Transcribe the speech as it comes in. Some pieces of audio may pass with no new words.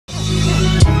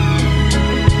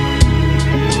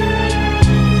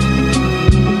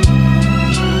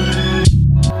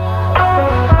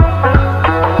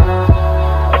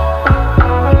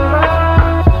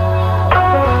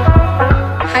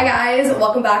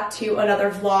back to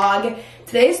another vlog.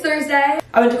 Today is Thursday.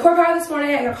 I went to decor this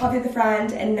morning, I got coffee with a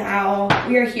friend, and now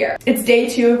we are here. It's day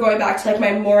 2 of going back to like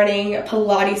my morning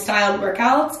Pilates style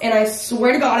workouts, and I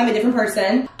swear to God I'm a different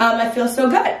person. I feel so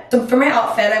good. So for my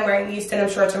outfit, I'm wearing these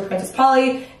denim shorts from Princess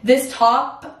Polly. This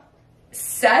top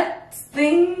set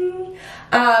thing,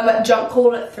 Junk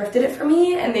Cold thrifted it for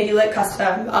me, and they do like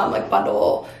custom like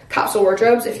bundle capsule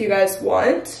wardrobes if you guys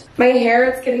want. My hair,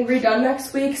 it's getting redone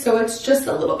next week, so it's just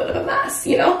a little bit of a mess,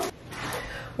 you know?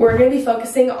 We're gonna be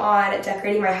focusing on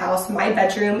decorating my house. My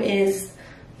bedroom is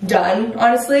done,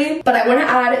 honestly, but I wanna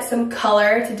add some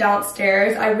color to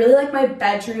downstairs. I really like my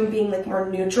bedroom being like more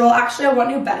neutral. Actually, I want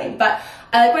new bedding, but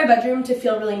I like my bedroom to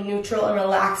feel really neutral and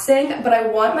relaxing, but I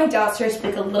want my downstairs to be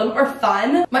like a little more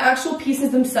fun. My actual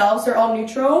pieces themselves are all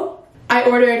neutral. I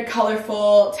ordered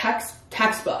colorful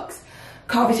textbooks,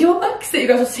 coffee table books that you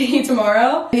guys will see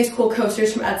tomorrow. These cool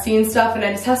coasters from Etsy and stuff, and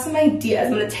I just have some ideas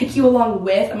I'm gonna take you along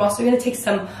with. I'm also gonna take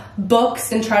some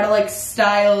books and try to like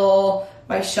style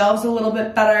my shelves a little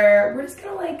bit better. We're just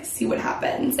gonna like see what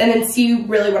happens and then see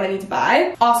really what I need to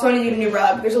buy. Also, I need to get a new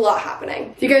rug. There's a lot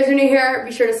happening. If you guys are new here,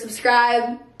 be sure to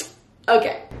subscribe.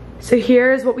 Okay, so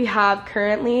here's what we have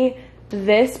currently.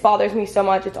 This bothers me so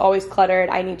much. It's always cluttered.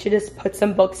 I need to just put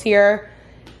some books here.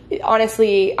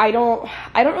 Honestly, I don't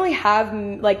really have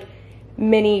like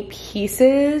many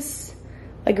pieces,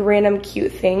 like random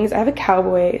cute things. I have a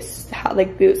cowboy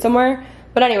like boot somewhere,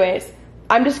 but anyways,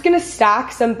 I'm just gonna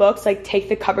stack some books, like take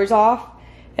the covers off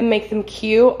and make them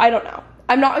cute. I don't know.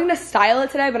 I'm not gonna style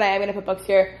it today, but I am gonna put books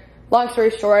here. Long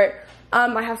story short,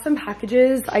 I have some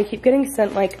packages. I keep getting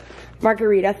sent like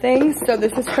margarita things. So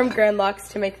this is from Grand Lux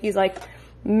to make these like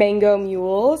mango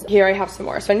mules. Here I have some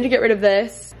more. So I need to get rid of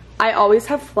this. I always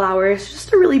have flowers just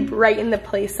to really brighten the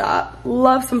place up.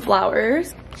 Love some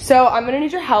flowers. So I'm gonna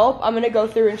need your help. I'm gonna go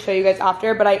through and show you guys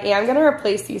after, but I am gonna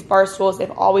replace these bar stools.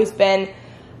 They've always been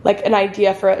like an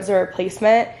idea for as a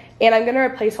replacement, and I'm gonna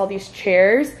replace all these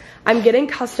chairs. I'm getting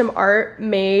custom art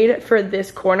made for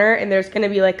this corner, and there's gonna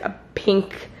be like a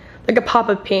pink, like a pop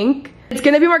of pink. It's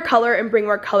gonna be more color and bring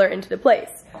more color into the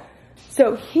place.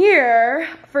 So here,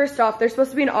 first off, there's supposed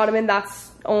to be an ottoman.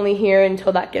 That's only here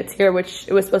until that gets here, which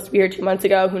it was supposed to be here 2 months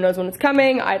ago. Who knows when it's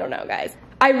coming? I don't know, guys.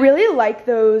 I really like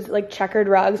those like checkered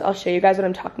rugs. I'll show you guys what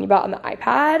I'm talking about on the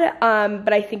iPad.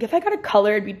 But I think if I got a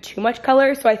color, it'd be too much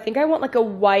color. So I think I want like a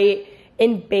white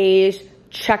and beige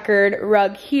checkered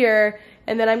rug here.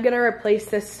 And then I'm gonna replace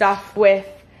this stuff with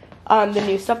the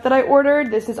new stuff that I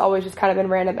ordered. This has always just kind of been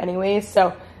random anyways.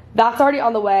 So that's already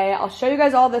on the way. I'll show you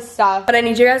guys all this stuff, but I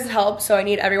need you guys' help, so I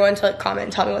need everyone to like comment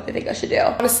and tell me what they think I should do.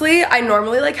 Honestly, I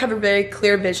normally like have a very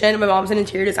clear vision. My mom's an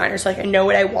interior designer, so like I know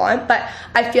what I want, but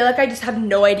I feel like I just have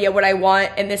no idea what I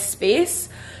want in this space.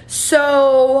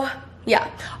 So yeah.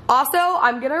 Also,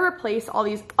 I'm gonna replace all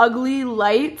these ugly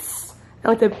lights and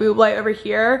like the boob light over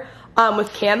here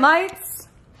with can lights.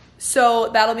 So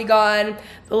that'll be gone.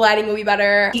 The lighting will be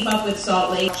better. Keep up with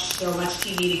Salt Lake. So much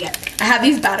TV to get. I have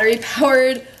these battery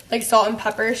powered like salt and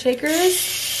pepper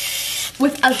shakers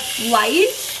with a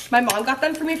light. My mom got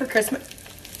them for me for Christmas.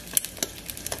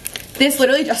 This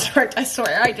literally just worked, I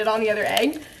swear. I did on the other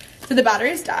egg. Did the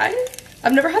batteries die?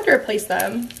 I've never had to replace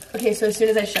them. Okay, so as soon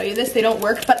as I show you this, they don't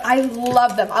work, but I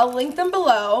love them. I'll link them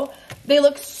below. They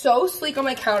look so sleek on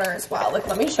my counter as well. Like,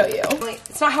 let me show you. Like,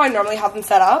 it's not how I normally have them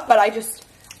set up, but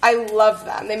I love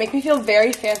them. They make me feel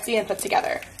very fancy and put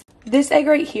together. This egg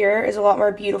right here is a lot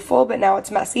more beautiful, but now it's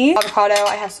messy. Avocado,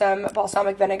 I have some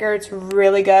balsamic vinegar. It's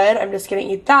really good. I'm just gonna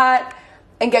eat that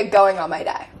and get going on my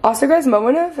day. Also, guys,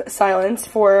 moment of silence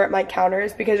for my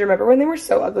counters, because remember when they were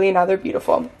so ugly and now they're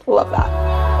beautiful. Love that.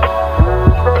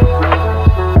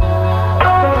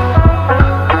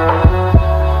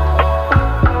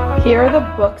 Here are the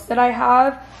books that I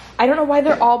have. I don't know why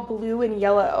they're all blue and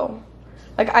yellow.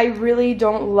 Like, I really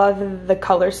don't love the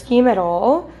color scheme at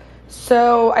all.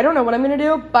 So I don't know what I'm gonna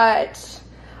do, but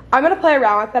I'm gonna play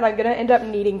around with it. I'm gonna end up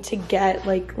needing to get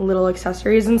like little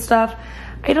accessories and stuff.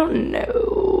 I don't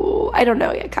know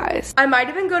yet, guys. I might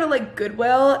even go to like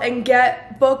Goodwill and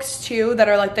get books too that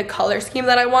are like the color scheme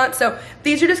that I want. So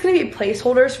these are just gonna be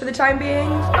placeholders for the time being.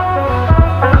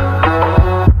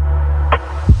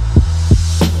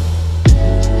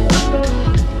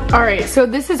 All right, so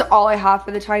this is all I have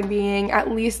for the time being. At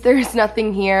least there's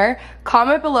nothing here.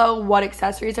 Comment below what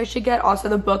accessories I should get. Also,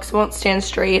 the books won't stand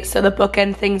straight, so the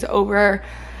bookend thing's over.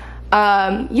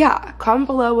 Yeah, comment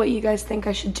below what you guys think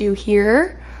I should do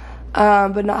here.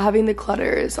 But not having the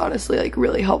clutter is honestly like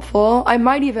really helpful. I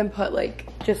might even put like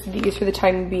just these for the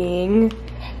time being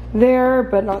there,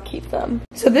 but not keep them.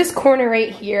 So this corner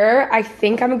right here, I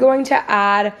think I'm going to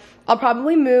add, I'll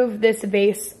probably move this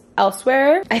vase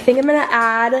elsewhere. I think I'm gonna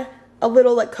add a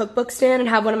little like cookbook stand and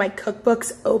have one of my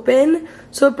cookbooks open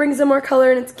so it brings in more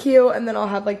color and it's cute, and then I'll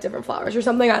have like different flowers or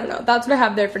something. I don't know. That's what I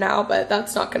have there for now, but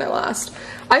that's not gonna last.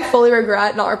 I fully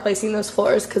regret not replacing those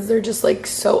floors because they're just like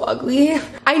so ugly.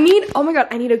 Oh my god,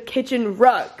 I need a kitchen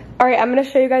rug. All right, I'm gonna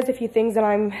show you guys a few things that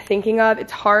I'm thinking of.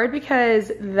 It's hard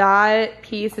because that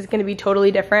piece is gonna be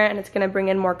totally different and it's gonna bring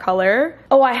in more color.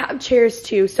 Oh, I have chairs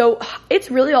too. So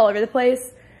it's really all over the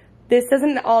place. This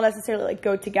doesn't all necessarily like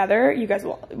go together. You guys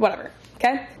will, whatever,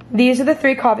 okay? These are the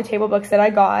 3 coffee table books that I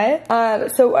got.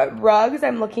 Rugs,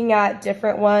 I'm looking at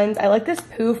different ones. I like this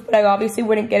poof, but I obviously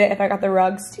wouldn't get it if I got the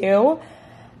rugs too.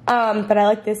 But I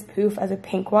like this poof as a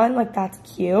pink one, like that's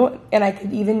cute. And I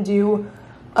could even do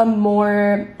a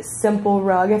more simple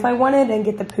rug if I wanted and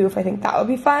get the poof. I think that would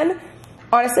be fun.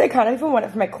 Honestly, I kind of even want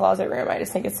it for my closet room. I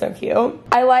just think it's so cute.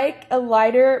 I like a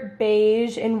lighter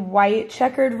beige and white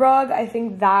checkered rug. I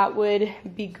think that would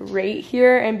be great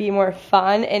here and be more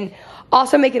fun and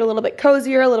also make it a little bit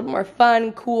cozier, a little bit more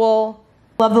fun, cool.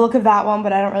 Love the look of that one,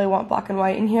 but I don't really want black and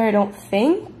white in here, I don't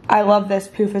think. I love this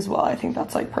poof as well. I think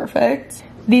that's like perfect.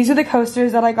 These are the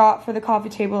coasters that I got for the coffee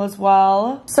table as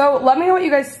well. So let me know what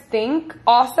you guys think.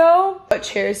 Also, what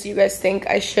chairs do you guys think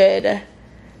I should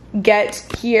get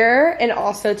here, and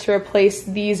also to replace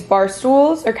these bar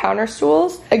stools or counter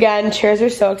stools. Again, chairs are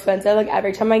so expensive. Like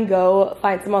every time I go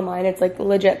find some online, it's like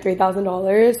legit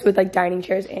 $3,000 with like dining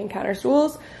chairs and counter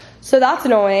stools. So that's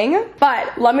annoying.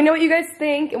 But let me know what you guys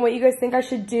think and what you guys think I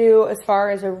should do as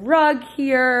far as a rug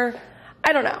here.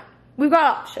 I don't know. We've got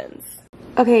options.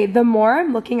 Okay, the more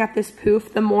I'm looking at this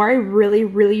poof, the more I really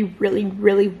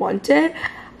want it.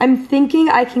 I'm thinking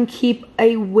I can keep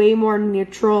a way more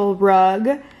neutral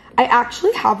rug. I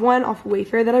actually have one off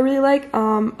Wayfair that I really like.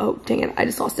 Oh, dang it, I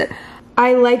just lost it.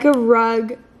 I like a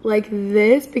rug like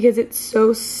this because it's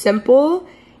so simple.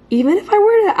 Even if I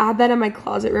were to add that in my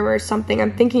closet room or something,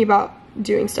 I'm thinking about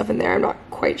doing stuff in there. I'm not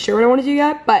quite sure what I want to do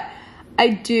yet, but I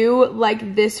do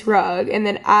like this rug and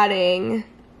then adding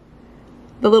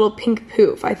the little pink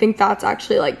poof. I think that's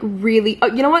actually like really, oh,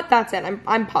 you know what? That's it,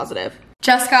 I'm positive.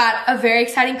 Just got a very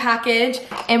exciting package.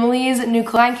 Emily's new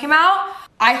clothing came out.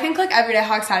 I think like every day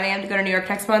how excited I am to go to New York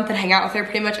next month and hang out with her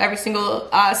pretty much every single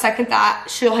second that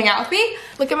she'll hang out with me.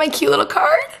 Look at my cute little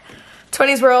card.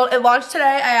 20s World, it launched today.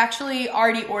 I actually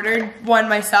already ordered one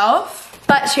myself,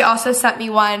 but she also sent me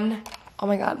one. Oh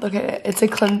my God, look at it. It's a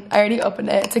I already opened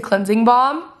it. It's a cleansing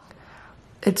balm.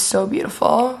 It's so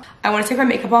beautiful. I want to take my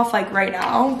makeup off like right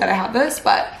now that I have this,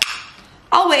 but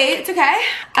I'll wait, it's okay.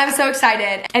 I'm so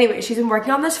excited. Anyway, she's been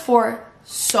working on this for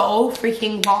so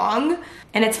freaking long,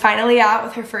 and it's finally out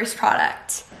with her first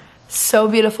product. So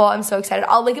beautiful, I'm so excited.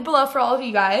 I'll link it below for all of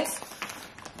you guys.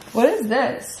 What is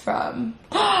this from?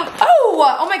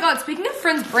 Oh my God, speaking of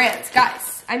friends brands,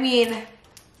 guys, I mean,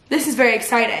 this is very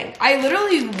exciting. I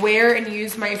literally wear and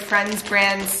use my friends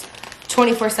brands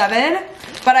 24/7,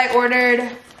 but I ordered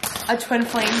a Twin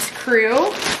Flames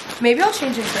crew. Maybe I'll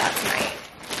change into that tonight.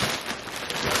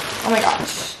 Oh my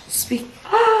gosh,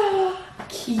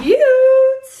 cute.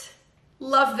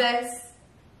 Love this.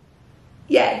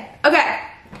 Yay, okay.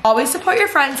 Always support your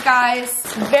friends, guys.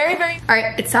 Very. All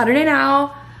right, it's Saturday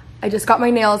now. I just got my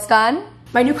nails done.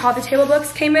 My new coffee table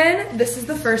books came in. This is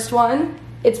the first one.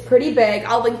 It's pretty big.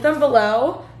 I'll link them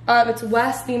below. It's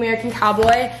Wes, the American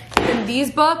Cowboy. And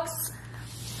these books,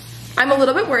 I'm a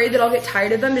little bit worried that I'll get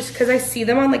tired of them just because I see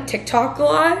them on like TikTok a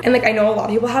lot. And like I know a lot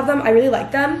of people have them. I really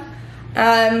like them.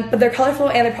 But they're colorful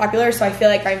and they're popular, so I feel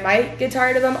like I might get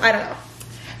tired of them. I don't know.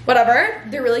 Whatever.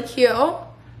 They're really cute.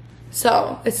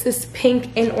 So it's this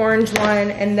pink and orange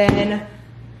one, and then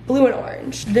blue and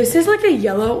orange. This is like a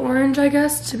yellow orange, I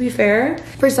guess, to be fair.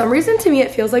 For some reason, to me,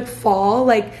 it feels like fall.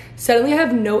 Like suddenly I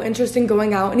have no interest in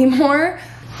going out anymore.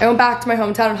 I went back to my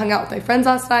hometown and hung out with my friends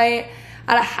last night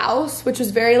at a house, which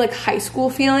was very like high school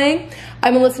feeling.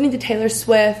 I've been listening to Taylor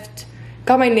Swift,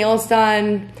 got my nails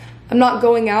done. I'm not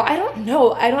going out. I don't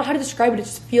know how to describe it. It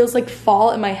just feels like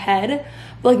fall in my head,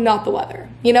 but like not the weather,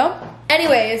 you know?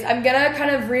 Anyways, I'm gonna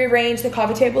kind of rearrange the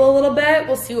coffee table a little bit.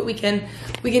 We'll see what we can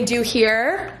do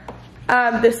here.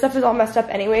 This stuff is all messed up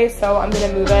anyway, so I'm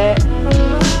gonna move it.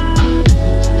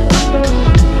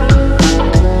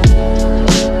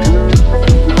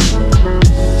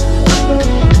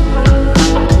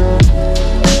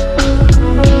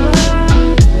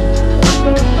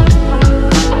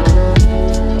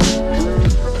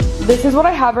 This is what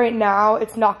I have right now.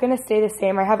 It's not gonna stay the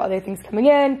same. I have other things coming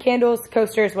in, candles,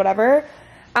 coasters, whatever.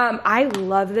 I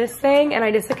love this thing, and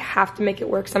I just like have to make it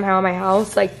work somehow in my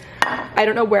house. Like, I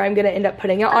don't know where I'm gonna end up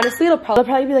putting it. Honestly, it'll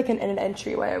probably be like in an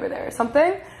entryway over there or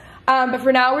something. But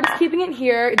for now, we're just keeping it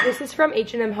here. This is from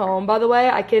H&M Home, by the way.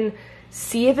 I can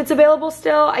see if it's available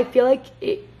still. I feel like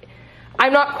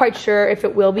I'm not quite sure if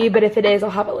it will be, but if it is, I'll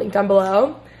have it linked down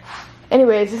below.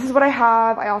 Anyways, this is what I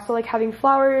have. I also like having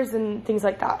flowers and things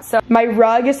like that. So my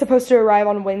rug is supposed to arrive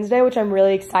on Wednesday, which I'm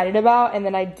really excited about. And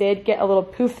then I did get a little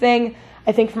poof thing,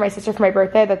 I think for my sister for my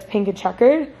birthday, that's pink and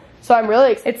checkered. So I'm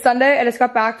really excited. It's Sunday, I just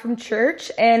got back from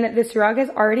church and this rug has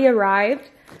already arrived.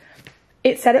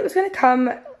 It said it was gonna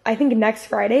come, I think next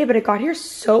Friday, but it got here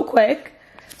so quick.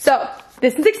 So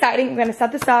this is exciting. I'm gonna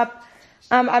set this up.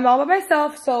 I'm all by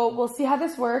myself, so we'll see how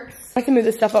this works. I can move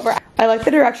this stuff over. I like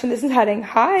the direction this is heading.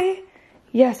 Hi.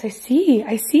 Yes, I see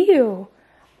you.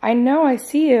 I know, I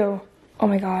see you. Oh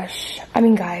my gosh. I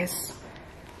mean, guys,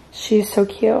 she's so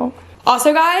cute.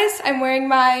 Also, guys, I'm wearing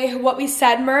my What We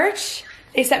Said merch.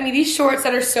 They sent me these shorts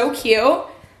that are so cute.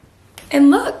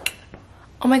 And look,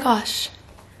 oh my gosh.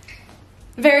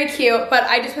 Very cute, but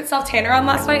I just put self-tanner on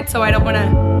last night, so I don't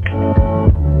wanna.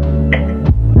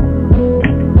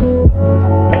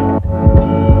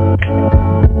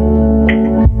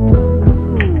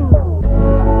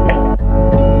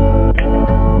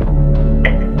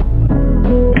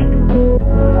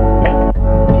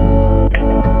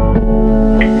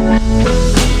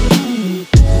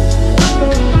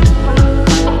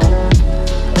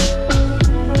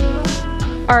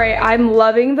 I'm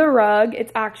loving the rug.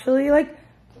 It's actually like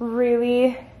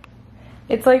really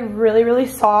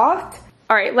soft.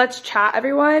 All right, let's chat,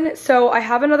 everyone. So I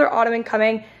have another ottoman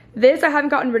coming. This I haven't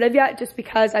gotten rid of yet just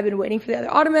because I've been waiting for the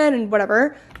other ottoman and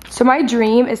whatever. So my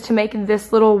dream is to make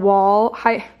this little wall,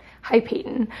 hi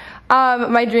Peyton.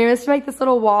 My dream is to make this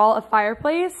little wall a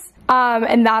fireplace.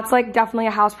 And that's like definitely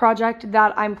a house project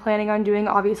that I'm planning on doing.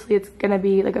 Obviously it's gonna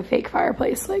be like a fake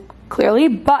fireplace, like clearly,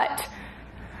 but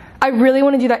I really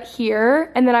want to do that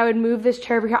here, and then I would move this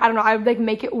chair over here. I don't know, I would like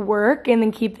make it work and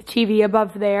then keep the TV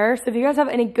above there. So if you guys have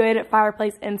any good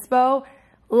fireplace inspo,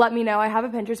 let me know. I have a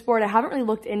Pinterest board. I haven't really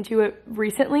looked into it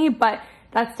recently, but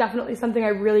that's definitely something I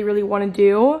really want to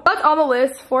do. That's on the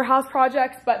list for house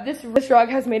projects, but this rug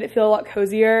has made it feel a lot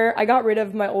cozier. I got rid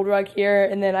of my old rug here,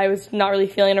 and then I was not really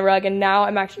feeling a rug, and now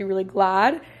I'm actually really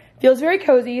glad. Feels very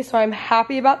cozy, so I'm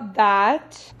happy about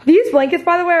that. These blankets,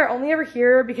 by the way, are only ever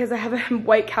here because I have a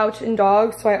white couch and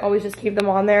dogs, so I always just keep them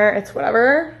on there. It's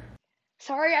whatever.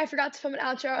 Sorry, I forgot to film an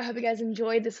outro. I hope you guys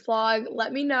enjoyed this vlog.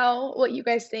 Let me know what you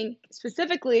guys think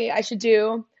specifically I should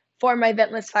do for my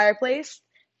ventless fireplace.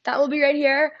 That will be right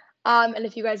here. And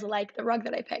if you guys like the rug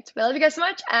that I picked. But I love you guys so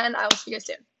much, and I will see you guys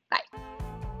soon. Bye.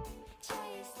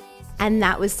 And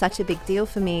that was such a big deal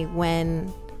for me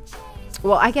when,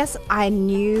 well, I guess I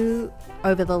knew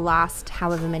over the last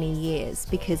however many years,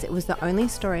 because it was the only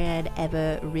story I had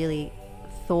ever really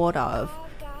thought of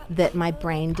that my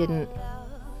brain didn't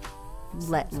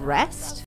let rest.